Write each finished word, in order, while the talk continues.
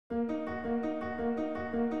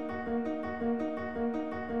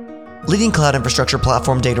Leading cloud infrastructure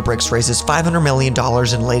platform Databricks raises $500 million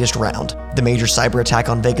in latest round. The major cyber attack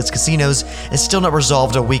on Vegas casinos is still not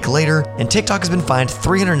resolved a week later, and TikTok has been fined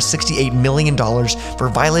 $368 million for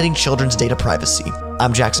violating children's data privacy.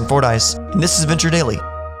 I'm Jackson Fordyce, and this is Venture Daily.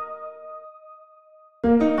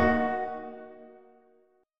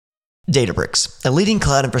 Databricks, a leading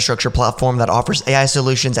cloud infrastructure platform that offers AI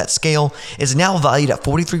solutions at scale, is now valued at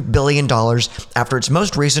 $43 billion after its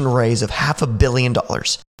most recent raise of $500 million.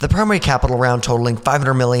 The primary capital round totaling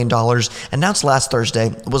 $500 million announced last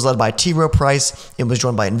Thursday was led by T. Rowe Price. It was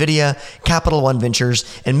joined by NVIDIA, Capital One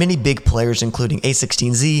Ventures, and many big players including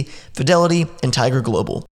A16Z, Fidelity, and Tiger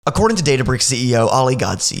Global. According to Databricks CEO Ali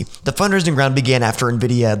Ghodsi, the fundraising round began after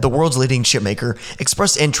NVIDIA, the world's leading chipmaker,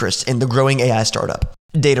 expressed interest in the growing AI startup.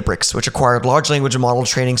 Databricks, which acquired large language model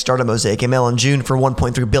training startup Mosaic ML in June for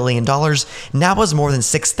 $1.3 billion, now has more than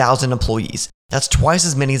 6,000 employees. That's twice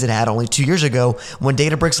as many as it had only 2 years ago when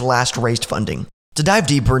Databricks last raised funding. To dive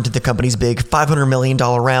deeper into the company's big $500 million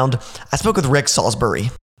round, I spoke with Rick Salisbury.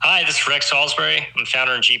 Hi, this is Rick Salisbury. I'm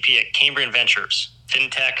founder and GP at Cambrian Ventures,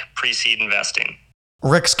 FinTech Pre-Seed Investing.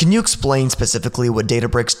 Rex, can you explain specifically what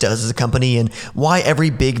Databricks does as a company and why every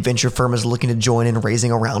big venture firm is looking to join in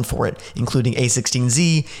raising a round for it, including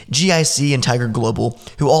A16Z, GIC, and Tiger Global,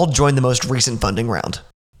 who all joined the most recent funding round?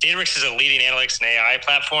 Databricks is a leading analytics and AI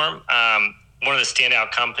platform, one of the standout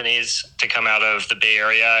companies to come out of the Bay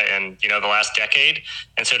Area in the last decade.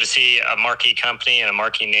 And so to see a marquee company and a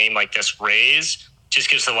marquee name like this raise just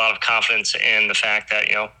gives a lot of confidence in the fact that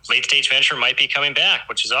late stage venture might be coming back,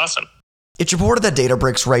 which is awesome. It's reported that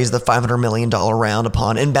Databricks raised the $500 million round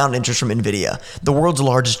upon inbound interest from NVIDIA, the world's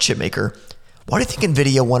largest chipmaker. Why do you think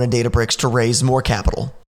NVIDIA wanted Databricks to raise more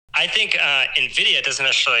capital? I think NVIDIA doesn't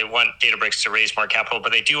necessarily want Databricks to raise more capital,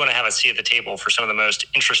 but they do want to have a seat at the table for some of the most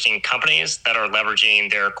interesting companies that are leveraging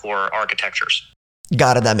their core architectures.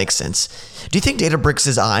 Got it, that makes sense. Do you think Databricks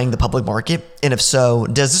is eyeing the public market? And if so,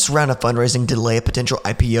 does this round of fundraising delay a potential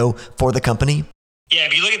IPO for the company? Yeah,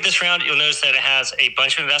 if you look at this round, you'll notice that it has a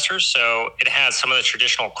bunch of investors. So it has some of the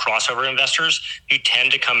traditional crossover investors who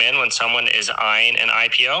tend to come in when someone is eyeing an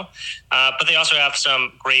IPO. But they also have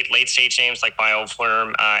some great late stage names like my old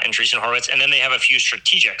firm, Andreessen Horowitz. And then they have a few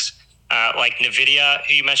strategics like NVIDIA,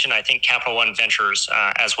 who you mentioned. I think Capital One Ventures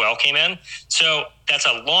as well came in. So that's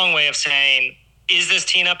a long way of saying, is this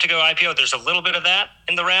teeing up to go IPO? There's a little bit of that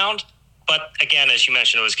in the round. But again, as you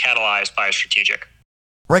mentioned, it was catalyzed by a strategic.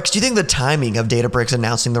 Rex, do you think the timing of Databricks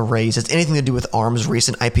announcing the raise has anything to do with ARM's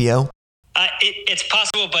recent IPO? It's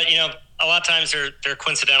possible, but a lot of times they're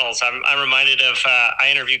coincidentals. I'm reminded of I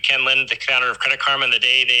interviewed Ken Lin, the founder of Credit Karma, and the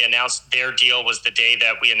day they announced their deal was the day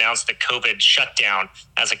that we announced the COVID shutdown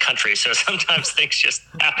as a country. So sometimes things just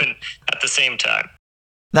happen at the same time.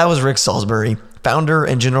 That was Rick Salisbury, founder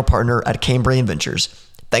and general partner at Cambrian Ventures.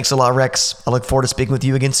 Thanks a lot, Rex. I look forward to speaking with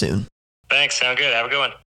you again soon. Thanks. Sound good. Have a good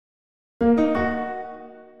one.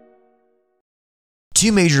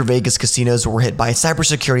 Two major Vegas casinos were hit by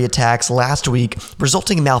cybersecurity attacks last week,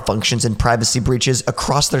 resulting in malfunctions and privacy breaches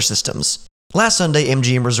across their systems. Last Sunday,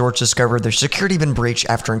 MGM Resorts discovered their security had been breached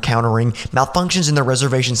after encountering malfunctions in their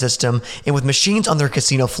reservation system and with machines on their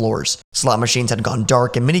casino floors. Slot machines had gone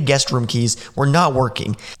dark and many guest room keys were not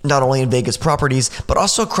working, not only in Vegas properties, but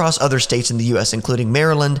also across other states in the U.S., including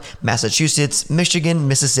Maryland, Massachusetts, Michigan,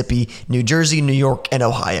 Mississippi, New Jersey, New York, and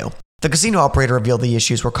Ohio. The casino operator revealed the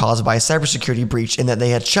issues were caused by a cybersecurity breach and that they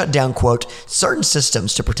had shut down, quote, certain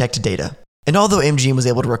systems to protect data. And although MGM was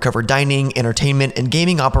able to recover dining, entertainment, and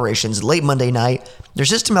gaming operations late Monday night, their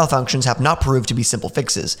system malfunctions have not proved to be simple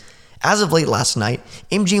fixes. As of late last night,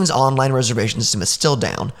 MGM's online reservation system is still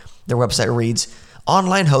down. Their website reads,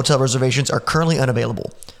 online hotel reservations are currently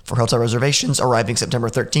unavailable. For hotel reservations arriving September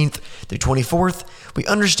 13th through 24th, we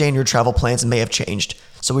understand your travel plans may have changed,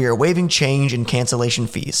 so we are waiving change and cancellation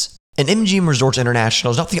fees. And MGM Resorts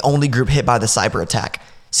International is not the only group hit by the cyber attack.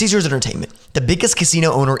 Caesars Entertainment, the biggest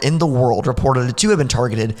casino owner in the world, reported to have been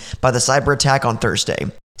targeted by the cyber attack on Thursday.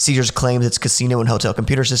 Caesars claims its casino and hotel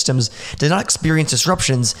computer systems did not experience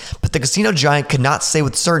disruptions, but the casino giant could not say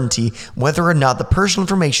with certainty whether or not the personal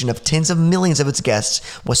information of tens of millions of its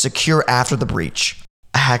guests was secure after the breach.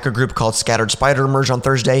 A hacker group called Scattered Spider emerged on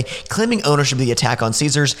Thursday, claiming ownership of the attack on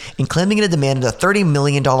Caesars and claiming it had demanded a $30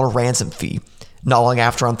 million ransom fee. Not long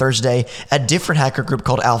after on Thursday, a different hacker group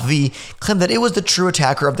called AlV claimed that it was the true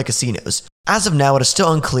attacker of the casinos. As of now, it is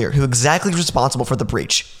still unclear who exactly is responsible for the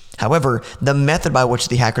breach. However, the method by which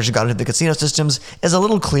the hackers got into the casino systems is a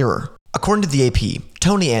little clearer. According to the AP,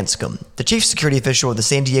 Tony Anscombe, the chief security official of the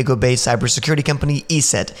San Diego-based cybersecurity company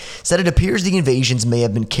ESET, said it appears the invasions may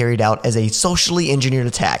have been carried out as a socially engineered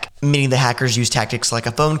attack, meaning the hackers used tactics like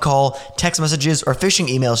a phone call, text messages, or phishing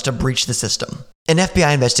emails to breach the system. An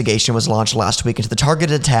FBI investigation was launched last week into the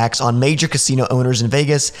targeted attacks on major casino owners in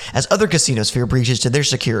Vegas as other casinos fear breaches to their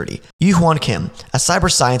security. Yu-Hwan Kim, a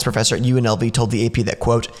cyber science professor at UNLV, told the AP that,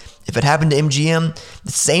 quote, "If it happened to MGM,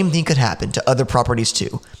 the same thing could happen to other properties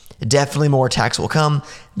too. Definitely more attacks will come.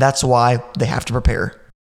 That's why they have to prepare."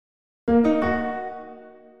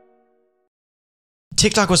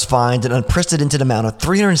 TikTok was fined an unprecedented amount of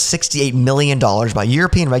 $368 million by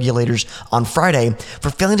European regulators on Friday for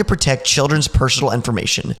failing to protect children's personal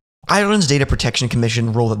information. Ireland's Data Protection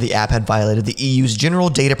Commission ruled that the app had violated the EU's General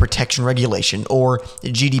Data Protection Regulation, or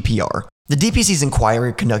GDPR. The DPC's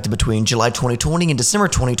inquiry conducted between July 2020 and December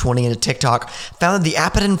 2020 into TikTok found that the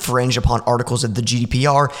app had infringed upon articles of the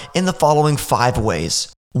GDPR in the following 5 ways.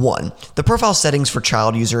 1. The profile settings for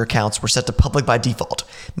child user accounts were set to public by default,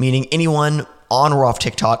 meaning anyone on or off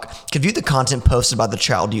TikTok could view the content posted by the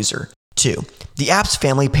child user. 2. The app's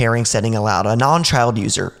family pairing setting allowed a non-child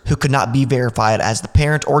user, who could not be verified as the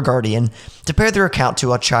parent or guardian, to pair their account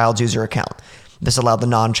to a child's user account. This allowed the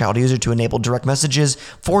non-child user to enable direct messages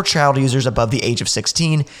for child users above the age of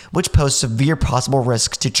 16, which posed severe possible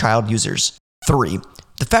risks to child users. 3.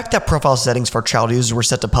 The fact that profile settings for child users were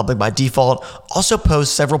set to public by default also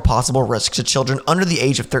posed several possible risks to children under the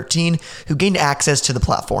age of 13 who gained access to the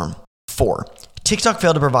platform. 4. TikTok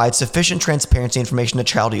failed to provide sufficient transparency information to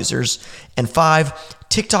child users. And 5.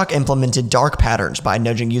 TikTok implemented dark patterns by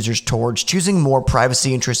nudging users towards choosing more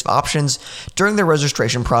privacy-intrusive options during their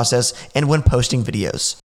registration process and when posting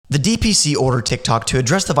videos. The DPC ordered TikTok to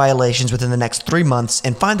address the violations within the next 3 months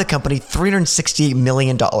and fine the company $368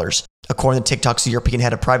 million. According to TikTok's European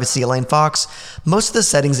head of privacy, Elaine Fox, most of the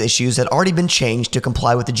settings issues had already been changed to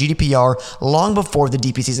comply with the GDPR long before the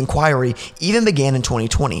DPC's inquiry even began in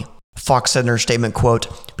 2020. Fox said in her statement, quote,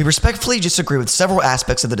 "We respectfully disagree with several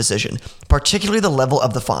aspects of the decision, particularly the level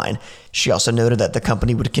of the fine." She also noted that the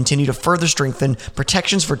company would continue to further strengthen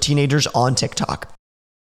protections for teenagers on TikTok.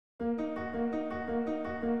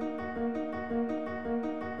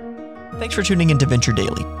 Thanks for tuning in to Venture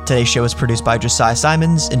Daily. Today's show is produced by Josiah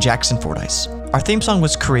Simons and Jackson Fordyce. Our theme song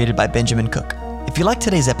was created by Benjamin Cook. If you liked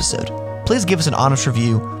today's episode, please give us an honest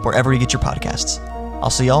review wherever you get your podcasts. I'll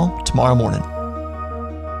see y'all tomorrow morning.